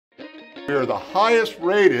We are the highest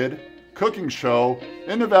rated cooking show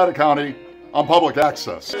in Nevada County on public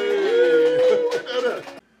access.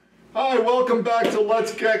 Hi, welcome back to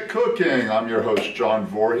Let's Get Cooking. I'm your host, John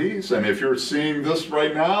Voorhees, and if you're seeing this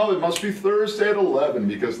right now, it must be Thursday at 11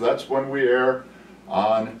 because that's when we air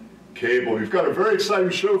on cable. We've got a very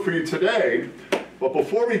exciting show for you today, but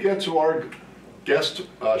before we get to our guest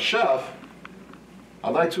chef,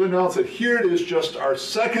 I'd like to announce that here it is, just our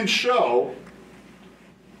second show.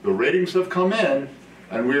 The ratings have come in,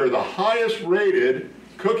 and we are the highest rated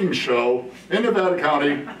cooking show in Nevada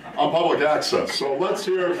County on public access. So let's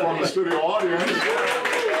hear it from the studio audience.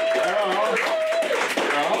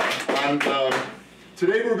 And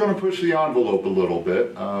today we're going to push the envelope a little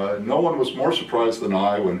bit. No one was more surprised than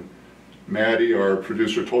I when Maddie, our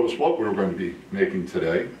producer, told us what we were going to be making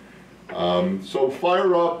today. So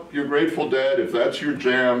fire up your Grateful Dead if that's your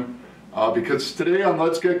jam, because today on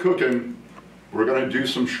Let's Get Cooking, we're going to do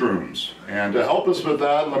some shrooms. And to help us with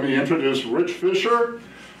that, let me introduce Rich Fisher.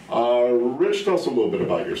 Rich, tell us a little bit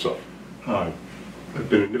about yourself. Hi. I've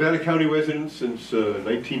been a Nevada County resident since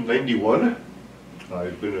 1991.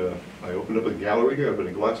 I opened up a gallery here. I've been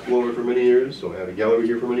a glass blower for many years, so I had a gallery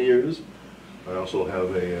here for many years. I also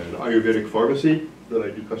have an Ayurvedic pharmacy that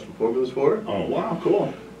I do custom formulas for. Oh, wow,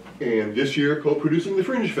 cool. And this year, co-producing the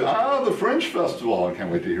Fringe Festival. Ah, the Fringe Festival. I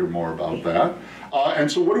can't wait to hear more about that.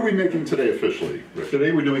 And so what are we making today officially, Rich?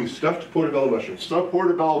 Today we're doing stuffed portobello mushrooms. Stuffed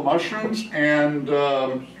portobello mushrooms, and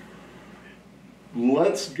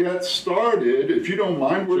let's get started. If you don't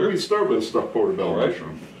mind, where do we start with a stuffed portobello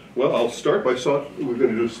mushroom? Well, I'll start by we're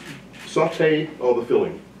going to saute all the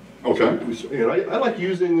filling. Okay. And I like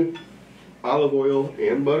using olive oil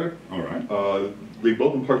and butter. All right. They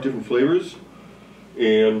both impart different flavors,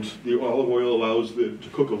 and the olive oil allows it to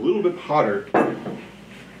cook a little bit hotter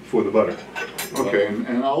for the butter. Okay,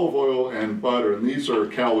 and olive oil and butter, and these are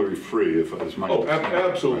calorie-free, if it's my understanding.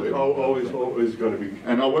 Absolutely. Always going to be.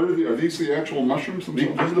 And now, what are these the actual mushrooms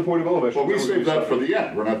themselves? These are the portobello mushrooms. Well, we saved that for the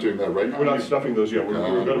end. We're not doing that right now. We're not stuffing those yet. We're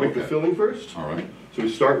going to make the filling first. All right. So we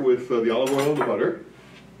start with the olive oil and the butter.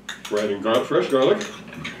 We're adding fresh garlic.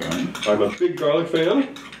 Okay. I'm a big garlic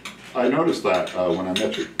fan. I noticed that when I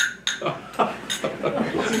met you. I'll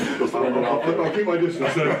keep my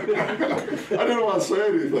distance. I didn't want to say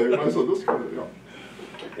anything, but I said this kind of,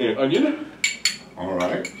 And onion. All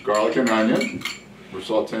right, garlic and onion. We're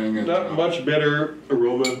sauteing it. Not much better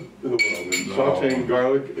aroma in the world than sauteing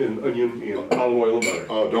garlic and onion in olive oil and butter.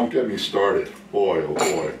 Oh, don't get me started. Boy, oh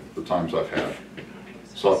boy, the times I've had.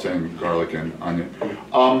 Sauteing garlic and onion.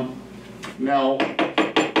 Now,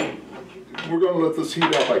 we're going to let this heat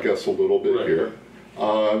up, I guess, a little bit here.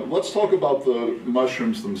 Let's talk about the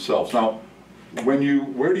mushrooms themselves. Now, where do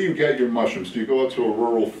you get your mushrooms? Do you go out to a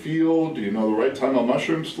rural field? Do you know the right time of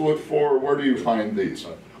mushrooms to look for? Where do you find these?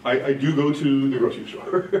 I do go to the grocery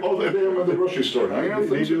store. Oh, they have them at the grocery store now. You know,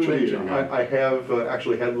 things are changing now. I have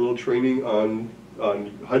actually had a little training on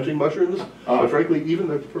hunting mushrooms, but frankly, even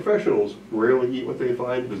the professionals rarely eat what they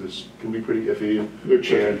find because it can be pretty iffy. They're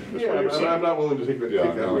chicken. I'm not willing to take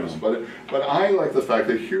that risk. But I like the fact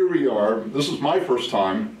that here we are. This is my first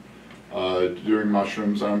time doing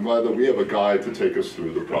mushrooms, and I'm glad that we have a guide to take us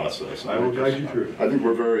through the process. I will guide you through. I think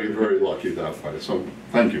we're very, very lucky that way. So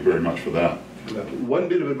thank you very much for that. One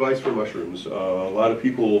bit of advice for mushrooms: a lot of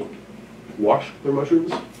people wash their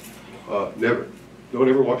mushrooms. Never. Don't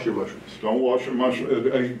ever wash your mushrooms. Don't wash your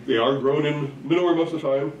mushrooms. They are grown in manure most of the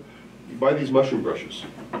time. You buy these mushroom brushes,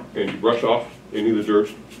 and you brush off any of the dirt.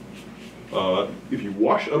 If you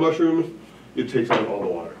wash a mushroom, it takes out all the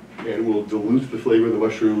water, and it will dilute the flavor of the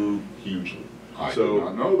mushroom hugely. I did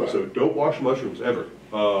not know that. So don't wash mushrooms, ever.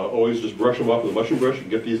 Always just brush them off with a mushroom brush. You can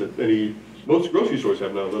get these at most grocery stores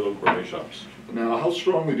have now little gourmet shops. Now, how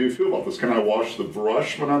strongly do you feel about this? Can I wash the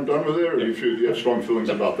brush when I'm done with it, or do you have strong feelings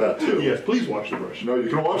about that too? Yes, please wash the brush. No, you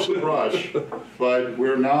can wash the brush, but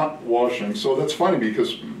we're not washing. So that's funny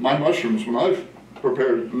because my mushrooms, when I've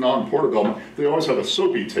prepared non-portobello, they always have a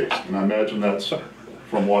soapy taste, and I imagine that's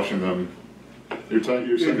from washing them. You're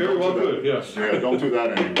saying very well good, yes. Yeah, don't do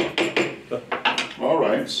that anymore. All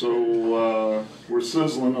right, so we're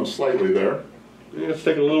sizzling slightly there. Yeah, it's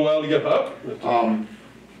taking a little while to get up.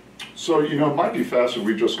 So, you know, it might be faster if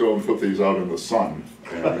we just go and put these out in the sun,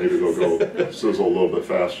 and maybe they'll go sizzle a little bit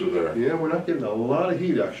faster there. Yeah, we're not getting a lot of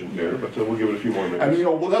heat action here, but we'll give it a few more minutes. And, you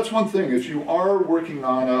know, well, that's one thing. If you are working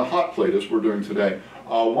on a hot plate, as we're doing today,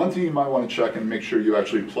 one thing you might want to check and make sure you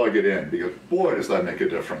actually plug it in, because, boy, does that make a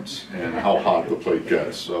difference in how hot the plate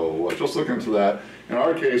gets. So just look into that. In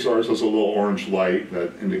our case, ours has a little orange light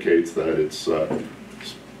that indicates that it's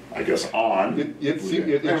I guess, on. Anyway,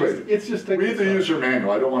 it's just read the user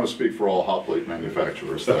manual. I don't want to speak for all hot plate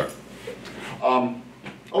manufacturers there.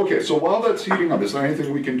 Okay, so while that's heating up, is there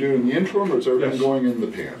anything we can do in the interim, or is everything going in the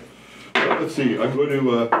pan? Let's see, I'm going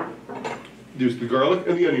to use the garlic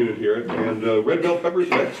and the onion in here, and red bell peppers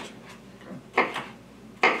next. And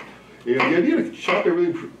the idea to chop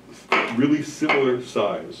everything really similar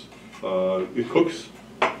size. It cooks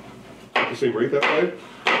at the same rate that way.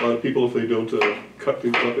 A lot of people, if they don't cut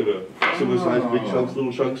things up in a similar size, big chunks,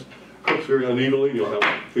 little chunks, cooks very unevenly. You'll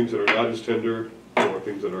have things that are not as tender, or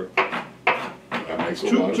things that are That makes a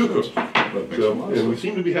lot of too sense. cooked. That makes a So, lot of and we sense.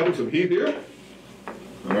 seem to be having some heat here.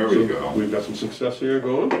 There we go. We've got some success here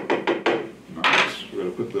going. Nice. We're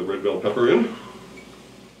going to put the red bell pepper in.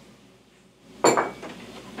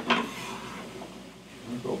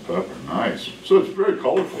 Bell pepper, nice. So it's very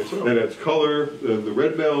colorful too. And it's color. The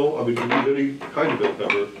red bell, I mean, you can use any kind of bell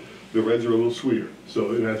pepper. The reds are a little sweeter,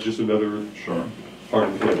 so it adds just another Sure.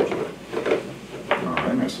 hearty flavor to it. All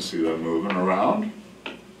right, nice to see that moving around.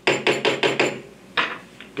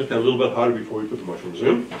 Get that a little bit hotter before we put the mushrooms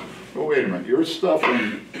in. But wait a minute, you're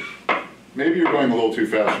stuffing, maybe you're going a little too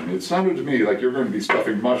fast for me. It sounded to me like you're going to be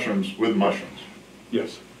stuffing mushrooms with mushrooms.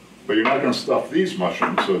 Yes. But you're not going to stuff these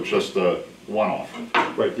mushrooms, so it's just a one-off.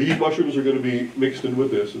 Right, these mushrooms are going to be mixed in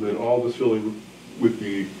with this, and then all this filling with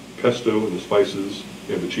the pesto and the spices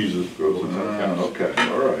and the cheeses goes inside the caps. Okay,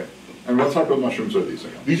 all right. And what type of mushrooms are these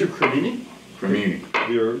again? These are cremini. Cremini.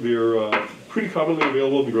 They're pretty commonly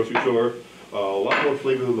available in the grocery store. A lot more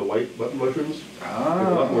flavor than the white button mushrooms.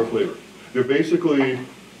 A lot more flavor. They're basically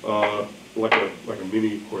like a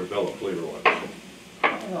mini portobello flavor-wise.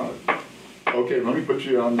 Ah. Okay, let me put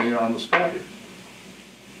you on the spot here.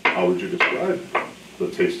 How would you describe the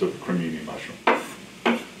taste of a cremini mushroom?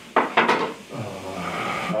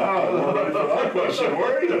 We're ready for that question,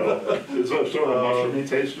 were you? Is that sort of mushroomy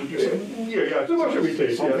taste, did you say? Yeah, it's a mushroomy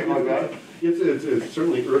taste. Something like that? It's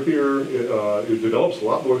certainly earthier. It develops a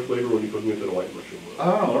lot more flavor when you're cooking it than a white mushroom will.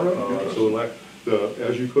 Oh, all right. So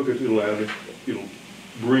as you cook it, it'll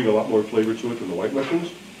bring a lot more flavor to it than the white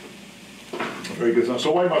mushrooms. Very good.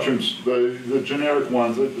 So white mushrooms, the generic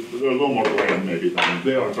ones, they're a little more bland maybe than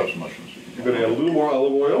They are. other types of mushrooms. You're going to add a little more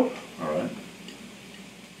olive oil All right.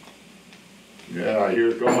 Yeah, I hear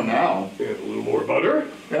it going now. and a little more butter.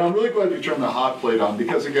 And I'm really glad you turned the hot plate on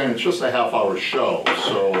because again, it's just a half-hour show.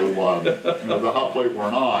 So the hot plate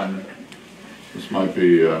weren't on. This might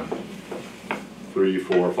be 3,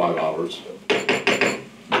 4, 5 hours.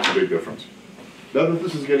 Makes a big difference. Now that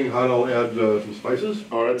this is getting hot, I'll add some spices.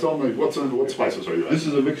 All right, tell me what spices are you adding? This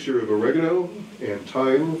is a mixture of oregano and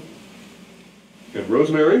thyme and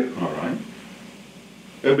rosemary All right.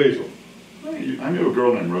 and basil. I knew a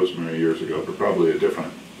girl named Rosemary years ago, but probably a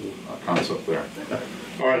different concept there.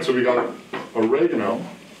 All right, so we got oregano,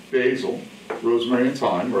 basil, rosemary, and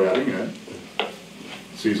thyme. We're adding in.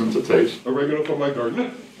 Season to taste. Oregano from my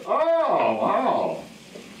garden. Oh, wow.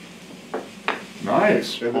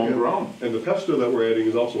 Nice. Homegrown. And the pesto that we're adding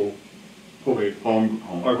is also homemade. Home.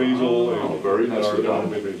 Our basil Oh, and very nicely our done.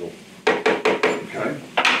 homemade basil. Okay.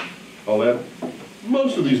 I'll add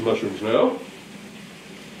most of these mushrooms now.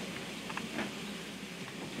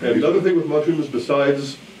 And another thing with mushrooms,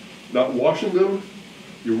 besides not washing them,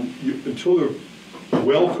 until they're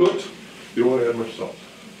well cooked, you don't want to add much salt,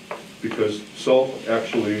 because salt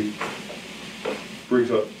actually brings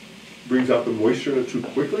out the moisture in it too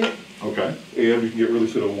quickly, Okay. and you can get really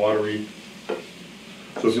sort of watery.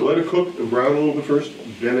 So if you let it cook and brown a little bit first,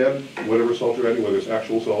 then add whatever salt you're adding, whether it's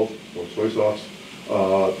actual salt or soy sauce,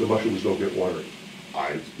 the mushrooms don't get watery.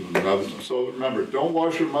 So remember, don't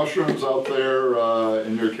wash your mushrooms out there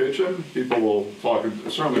in your kitchen. People will talk, and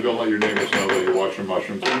certainly don't let your neighbors know that you wash your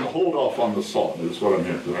mushrooms. And hold off on the salt, is what I'm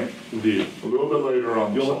hearing, right? Indeed. A little bit later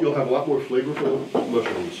on the salt. You'll have a lot more flavorful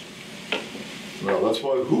mushrooms. Well, that's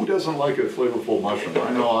why, who doesn't like a flavorful mushroom?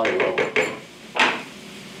 I know I love it.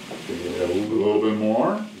 And add A little bit more.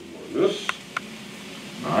 more of this.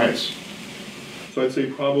 Nice. So I'd say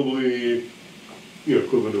probably,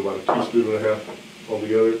 equivalent to about a teaspoon and a half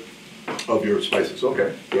altogether. Of your spices,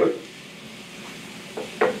 okay, good.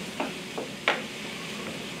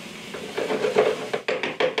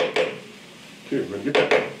 Okay, we're gonna get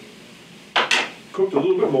that cooked a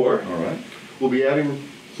little bit more. All right. We'll be adding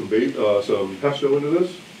some pesto into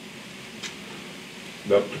this.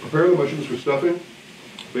 Now, to prepare the mushrooms for stuffing,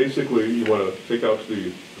 basically you want to take out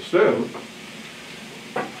the stem,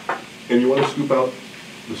 and you want to scoop out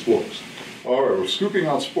the spores. All right, we're scooping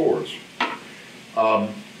out spores.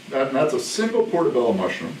 That's a single portobello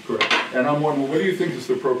mushroom. Correct. And I'm wondering, what do you think is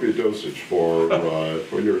the appropriate dosage for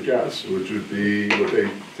your guests? Would they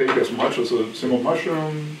take as much as a single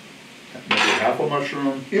mushroom, maybe half a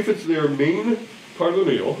mushroom? If it's their main part of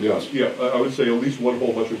the meal, Yes. yeah, I would say at least one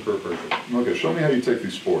whole mushroom per person. Okay, show me how you take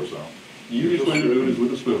these spores out. Easiest way to do it is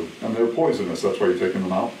with a spoon. And they're poisonous, that's why you're taking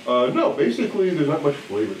them out? No, basically there's not much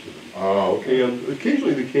flavor to them. Oh, okay. And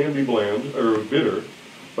occasionally they can be bland or bitter,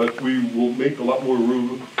 but we will make a lot more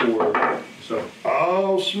room for so.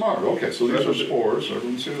 Oh, smart, okay, so these are spores,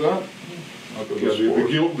 everyone see that? Okay, Yeah,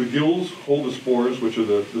 spores. the gills hold the spores, which are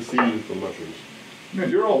the seeds from mushrooms. Man,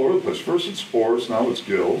 you're all over the place. First it's spores, now it's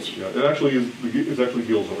gills. Yeah, it actually is. It's actually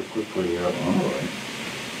gills that we're cleaning out. All right.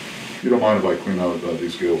 You don't mind if I clean out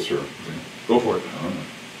these gills here? Go for it. All right.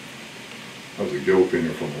 That was a gill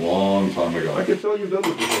cleaner from a long time ago. I can tell you've done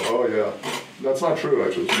this before. Oh, yeah. That's not true,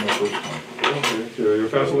 actually. This is my first time. Okay, you're a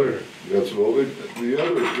fast learner. That's well, the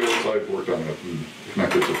other gills I've worked on have been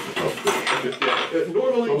connected to fish. Yeah,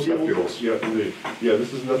 normally Those have gills. Yeah, indeed. Yeah,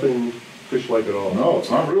 this is nothing fish-like at all. No, it's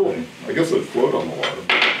not really. I guess they float on the water.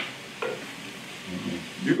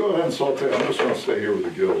 You go ahead and saute. I'm just going to stay here with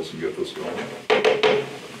the gills and get this going.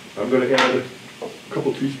 I'm going to add a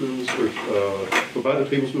couple teaspoons, or about a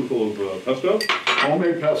tablespoonful of pesto.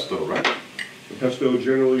 Homemade pesto, right? The pesto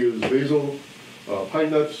generally is basil,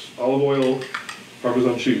 pine nuts, olive oil,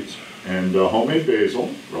 Parmesan cheese. And homemade basil,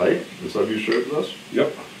 right? Is that you shared with us?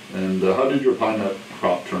 Yep. And how did your pine nut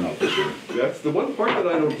crop turn out this year? That's the one part that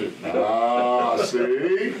I don't do. Ah,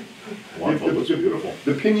 see? Wonderful, looks beautiful.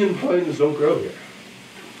 The pinyon pines don't grow here.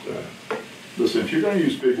 Listen, if you're going to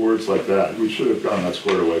use big words like that, we should have gotten that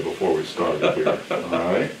squared away before we started here, all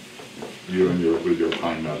right? You and with your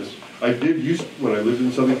pine nuts. I did when I lived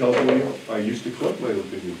in Southern California, I used to collect my own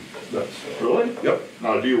pinyon nuts. Really? Yep.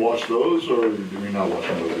 Now, do you wash those, or do you not wash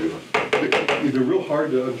those either? They're real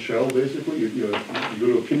hard to unshell, basically. You go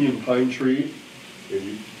to a pinyon pine tree, and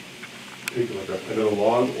you take like another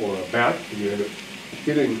log or a bat, and you end up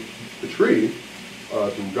hitting the tree.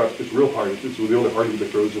 It's real hard. It's the only hardwood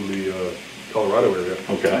that grows in the Colorado area.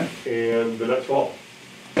 Okay. And the nuts fall.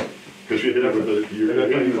 Because you hit it with And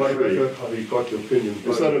that's hitting the tree. how you collect the pinyons.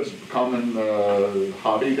 Is that a common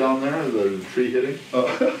hobby down there, the tree hitting?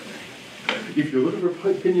 If you're looking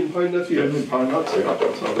for pinyon pine nuts, yes. Pinyon pine nuts, yeah,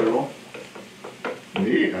 that's how they roll.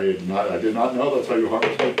 Neat, I did not know that's how you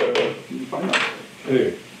harvest pinyon pine nuts.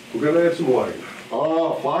 Hey, we're gonna add some wine.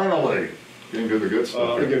 Oh, finally! Getting to the good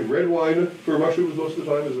stuff here. Again, red wine for mushrooms most of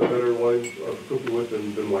the time is a better wine for cooking with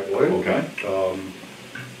than white wine. Okay.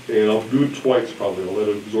 And I'll do it twice probably. I'll let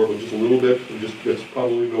it absorb it just a little bit. And it's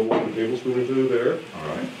probably no more than a tablespoon or two there. All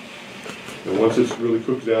right. And once it's really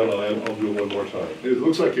cooked down, I'll do it one more time. It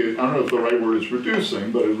looks like I don't know if the right word is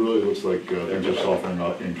reducing, but it really looks like things are softening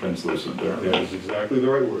up, being translucent there. That is exactly the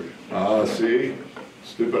right word. Ah, see?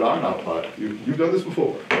 Stupid I'm not pot. You've done this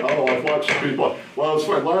before. Oh, I've watched people. Well, it's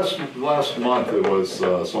funny. Last month it was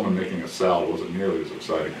someone making a salad. It wasn't nearly as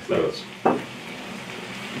exciting as this.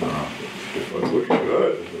 It's looking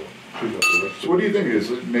good. So what do you think? Is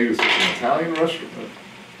it maybe it's an Italian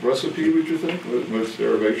recipe, would you think, with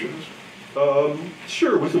derivations?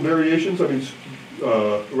 Sure, with some variations. I mean,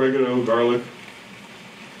 oregano, garlic,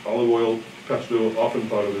 olive oil, pesto, often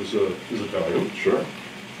thought of as Italian. Sure.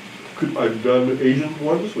 I've done Asian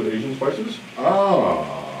ones with Asian spices.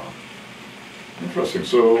 Ah, interesting.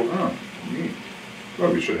 So, neat.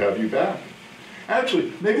 Well, we should have you back.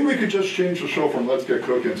 Actually, maybe we could just change the show from Let's Get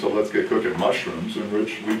Cooking to Let's Get Cooking Mushrooms, in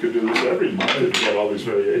which we could do this every month and get all these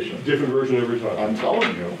variations. Different version every time. I'm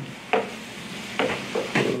telling you.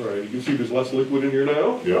 All right, you can see there's less liquid in here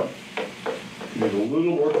now. Yeah. Need a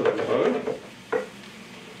little more cooking time.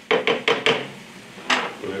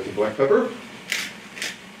 And there's the black pepper.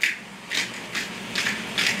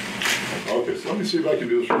 Okay, so let me see if I can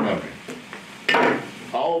do this from memory.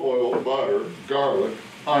 Olive oil, butter, garlic,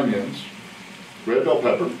 onions, red bell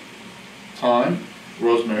pepper, thyme,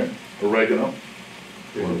 rosemary, oregano,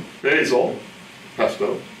 basil,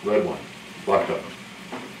 pesto, red wine, black pepper.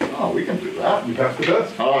 Oh, we can do that. You passed the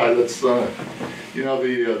test. All right, let's,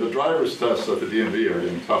 the driver's tests at the DMV are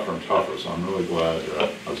getting tougher and tougher, so I'm really glad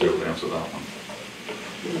I was able to answer that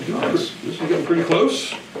one. Nice. This is getting pretty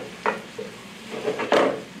close.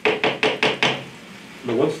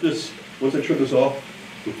 Now once I turn this off,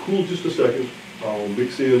 we'll cool just a second. I'll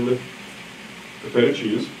mix in the feta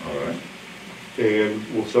cheese. All right. And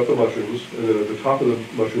we'll stuff the mushrooms, and then at the top of the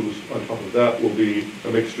mushrooms, on top of that, will be a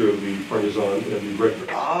mixture of the Parmesan and the breadcrumbs.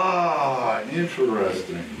 Ah,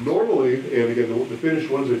 interesting. Normally, and again, the finished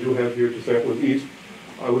ones I do have here to sample and eat,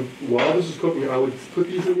 while this is cooking, I would put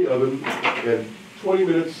these in the oven and 20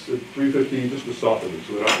 minutes at 350 just to soften them,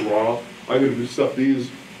 so they're not raw. I'm gonna do stuff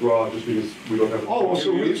these raw just because we don't have. Oh,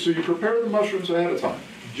 so you prepare the mushrooms ahead of time?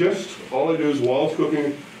 Just, all I do is while it's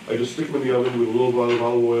cooking, I just stick them in the oven with a little bit of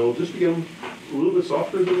olive oil, just to get them a little bit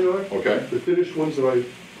softer than they are. Okay. The finished ones that I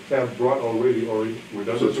have brought already, we're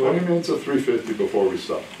done So this way. 20 minutes at 350 before we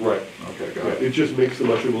stop. Right. Okay, Yeah, got it. it just makes the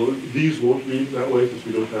mushroom, these won't be that way since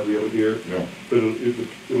we don't have the oven here. Yeah. But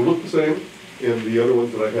it'll look the same, and the other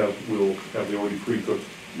ones that I have will have the already pre-cooked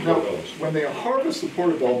Now, portobellos. when they harvest the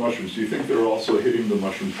portobello mushrooms, do you think they're also hitting the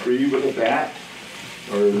mushroom tree with a bat?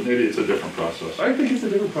 Or maybe it's a different process? I think it's a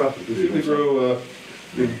different process. They grow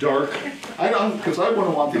in dark. I don't, because I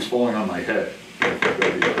wouldn't want these falling on my head. I think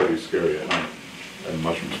that'd be pretty scary at night, and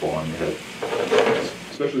mushrooms fall on your head.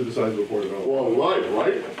 Especially the size of a portobello. Well,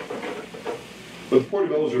 right? But the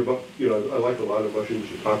portobellos are, I like a lot of mushrooms,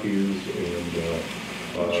 shiitakes,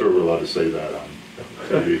 and I'm sure we're allowed to say that on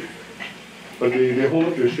TV. but they hold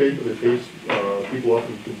up their shape and their taste. People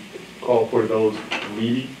often call portobellos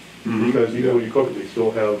meaty because even when you cook it, they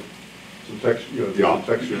still have some texture, some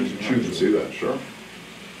textures and I can chews. see that, sure.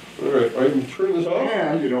 All right, I'm turning this off.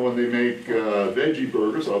 And, when they make veggie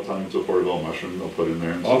burgers, all the time it's a portobello mushroom they'll put in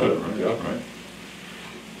there instead, Often, right? yeah. Right.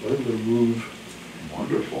 I'm gonna move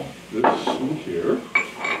Wonderful. this in here.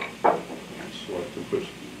 So I can put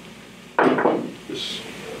this.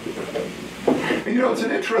 And it's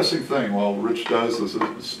an interesting thing while Rich does this,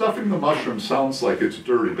 is stuffing the mushroom sounds like it's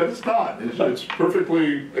dirty, but it's not. It's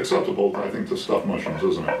perfectly acceptable, I think, to stuff mushrooms,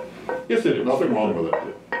 isn't it? Yes, it is. Nothing wrong with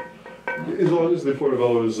it. As long as the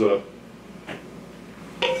portobello is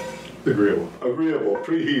agreeable. Agreeable,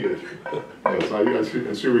 preheated. Yes, I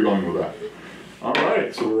see where you're going with that. All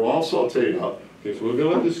right, so we're all sauteed up. Okay, so we're gonna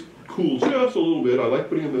let this cool just a little bit. I like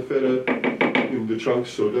putting in the feta in the chunks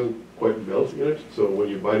so it doesn't quite melt in it. So when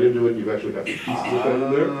you bite into it, you actually have to piece the feta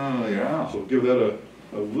in there. Yeah. So give that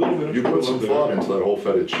a little bit of You put some there. thought into that whole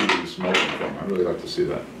feta cheese melting thing. I really like to see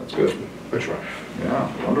that. That's good. I try.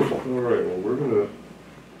 Yeah, wonderful. All right, well, we're gonna,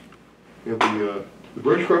 and the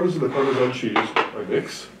breadcrumbs and the Parmesan cheese I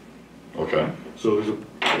mix. Okay. So there's a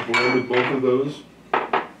blend with both of those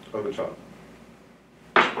on the top.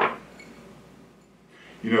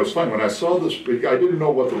 It's funny, when I saw this, I didn't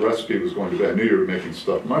know what the recipe was going to be. I knew you were making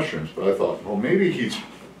stuffed mushrooms, but I thought, well, maybe he's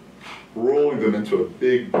rolling them into a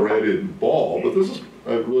big breaded ball, but this is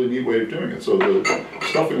a really neat way of doing it. So the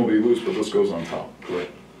stuffing will be loose, but this goes on top.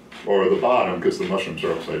 Correct. Or the bottom, because the mushrooms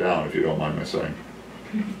are upside down, if you don't mind my saying.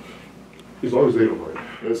 As long as they don't mind.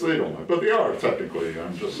 Yes, they don't mind, but they are technically,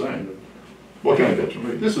 I'm just saying. What can I get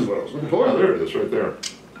you? This is what I was looking for. Oh, there it is, right there.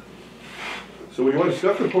 So when you want to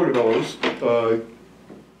stuff the portobellos,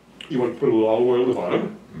 you want to put a little olive oil at the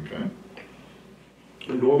bottom. Okay.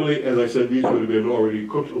 And normally, as I said, these would have been already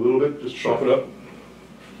cooked a little bit, just chop it up.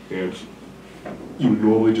 And you would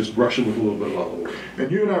normally just brush them with a little bit of olive oil. And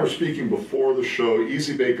you and I were speaking before the show,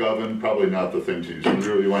 easy bake oven, probably not the thing to use. You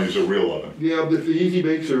really want to use a real oven. Yeah, the easy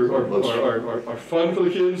bakes are fun for the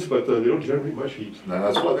kids, but they don't generate much heat. Now,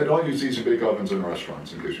 that's why they don't use easy bake ovens in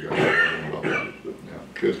restaurants, in case you guys are wondering about that. Yeah,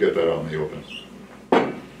 kids get that out in the open.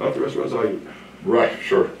 Not the restaurants I eat. Right,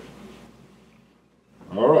 sure.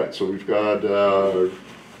 All right, so we've got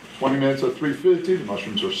 20 minutes at 350. The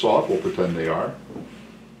mushrooms are soft. We'll pretend they are.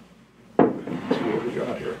 Let's see what we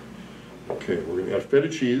got here. Okay, we're going to add feta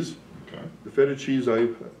cheese. Okay. The feta cheese I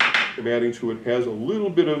am adding to it has a little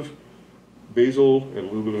bit of basil and a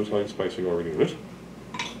little bit of Italian spicing already in it.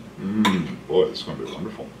 Boy, this is going to be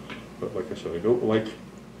wonderful. But like I said, I don't like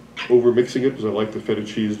over mixing it because I like the feta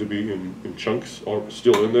cheese to be in chunks or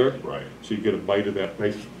still in there. Right. So you get a bite of that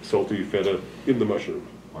nice salty feta in the mushroom.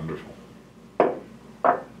 Wonderful.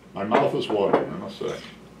 My mouth is watering, I must say.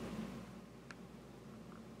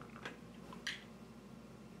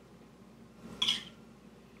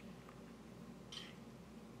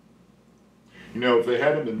 If they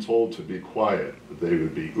hadn't been told to be quiet, they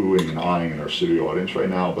would be oohing and ahhing in our studio audience right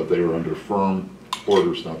now, but they were under firm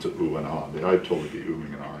orders not to ooh and ah. I'd totally be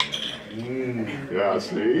oohing and ahhing. Yeah,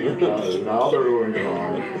 see? Now they're oohing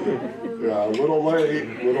and ahhing. Yeah, a little late,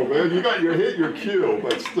 a little bit. You hit your cue,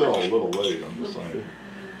 but still a little late, I'm just saying.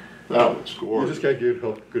 That was You gorgeous. just can't get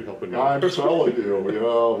good help in there. I'm telling you,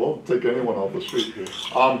 we'll take anyone off the street.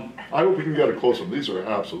 I hope we can get a close-up. These are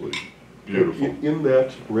absolutely beautiful. In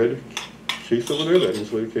that red case over there, that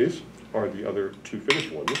insulated case, are the other two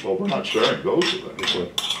finished ones. Well, we're not sharing those with them.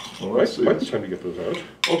 Well, let's see. Might be time to get those out.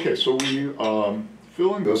 Okay, so we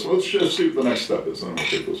filling this. Let's just see what the next step is, and then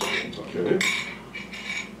we'll take those other ones out. Okay.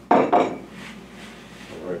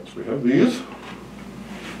 All right, so we have these.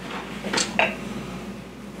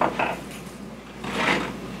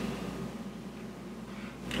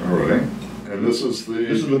 All right. And this is is the?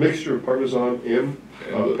 This is the mixture of Parmesan and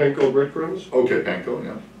panko breadcrumbs. Okay, panko,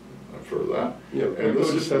 yeah. I've heard of that. Yeah, And panko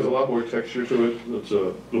this just is has a lot more texture to it.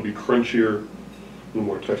 It'll be crunchier, a little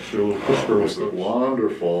more texture, a little crisper. This is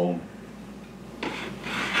wonderful.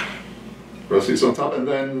 Rusty's on top, and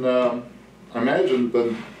then I imagine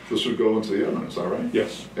then this would go into the oven, is that right?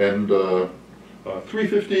 Yes. And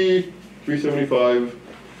 350, 375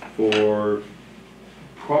 for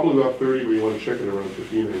probably about 30, but you want to check it around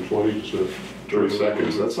 15 and 20 just to 30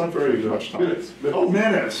 seconds, that's not very much time. Minutes. Oh,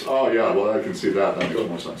 minutes! Oh, yeah, well, I can see that, that makes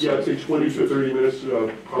more sense. Yeah, I'd say 20 to 30 minutes.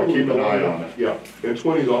 Probably keep an eye on it. Yeah, and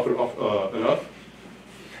 20 is often enough.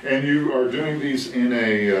 And you are doing these in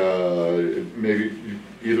a, maybe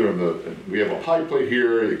either in the, we have a pie plate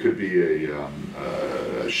here, it could be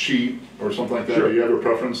a sheet or something like that. Sure. Do you have a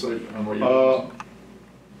preference on what you do?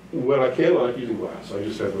 When I can, I like using glass. I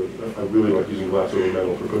really like using glass over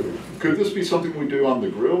metal for cooking. Could this be something we do on the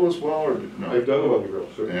grill as well, or no? I've done them on the grill,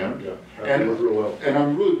 certainly. Yeah? And work real well. And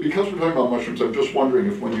I'm really, because we're talking about mushrooms, I'm just wondering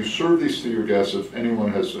if when you serve these to your guests, if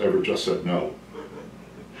anyone has ever just said no.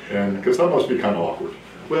 And, because that must be kind of awkward.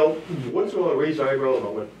 Well, once in a while, I raise an eyebrow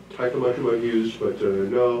about what type of mushroom I use, but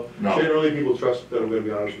no. No. Generally, people trust that I'm going to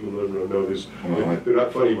be honest with them and let them know Well, they're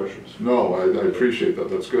not funny mushrooms. No, I appreciate that,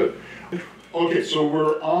 that's good. Okay, so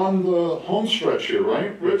we're on the home stretch here,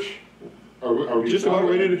 right, Rich? Are we Just about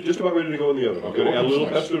ready to go in the oven. I'm going to add a little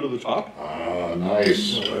Nice. pesto to the top. Ah,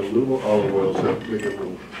 nice. I'll add a little more olive oil to make it a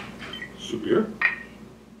little soupier.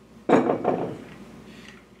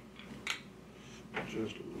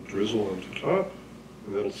 Just a little drizzle on the top,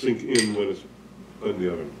 and that'll sink in when it's in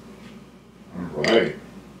the oven. All right.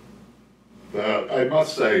 I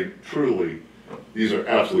must say, truly, these are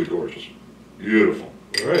absolutely gorgeous. Beautiful.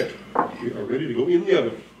 All right, we are ready to go in the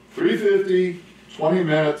oven. 350, 20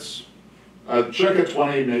 minutes. Check at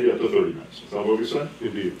 20, maybe up to 30 minutes. Is that what we said?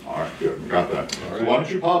 Indeed. All right, good, we got that. All So right. why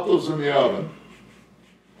don't you pop those in the oven?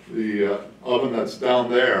 The oven that's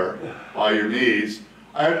down there by your knees.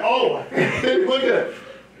 Oh, hey, look at it.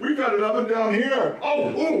 We've got an oven down here. Oh,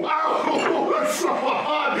 ooh, ow, that's so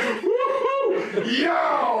hot. Woo-hoo,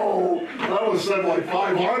 yo! That was said like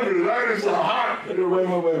 500, that is a hot. Wait,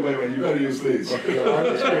 you gotta use these. Woo,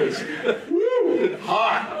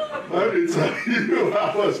 hot. Let me tell you,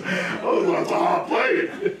 that's a hot plate.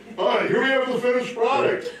 All right, here we have the finished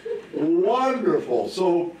product. Wonderful.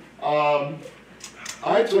 So,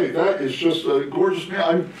 I tell you, that is just a gorgeous meal.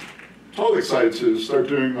 I'm totally excited to start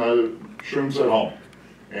doing shrooms at home.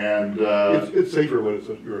 And It's safer when it's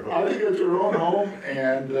at your home. I think it's your own home,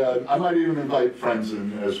 and I might even invite friends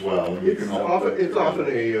in as well. And you It's can all often a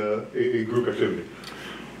group activity.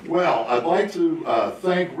 Well, I'd like to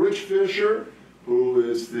thank Rich Fisher, who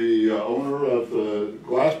is the owner of the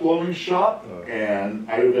glass blowing shop and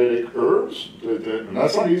Ayurvedic Herbs, and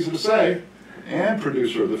that's not easy to say, and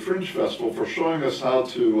producer of the Fringe Festival, for showing us how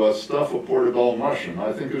to stuff a portobello mushroom.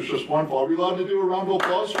 I think it's just wonderful. Are we allowed to do a round of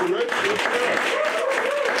applause for Rich?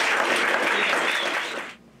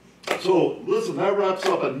 So, listen, that wraps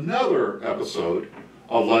up another episode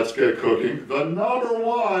of Let's Get Cooking, the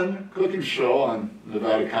 #1 cooking show on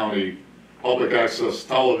Nevada County Public Access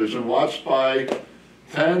Television, watched by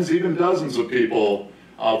tens, even dozens of people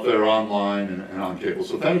out there online and on cable.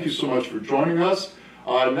 So thank you so much for joining us.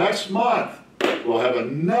 Next month, we'll have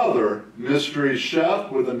another mystery chef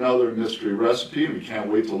with another mystery recipe, and we can't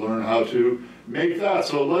wait to learn how to make that.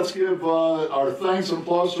 So let's give our thanks and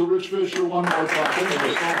applause to Rich Fisher one more time. Thank you so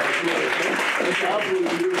much. That's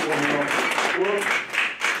absolutely beautiful. Well,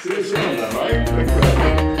 see you soon then, right?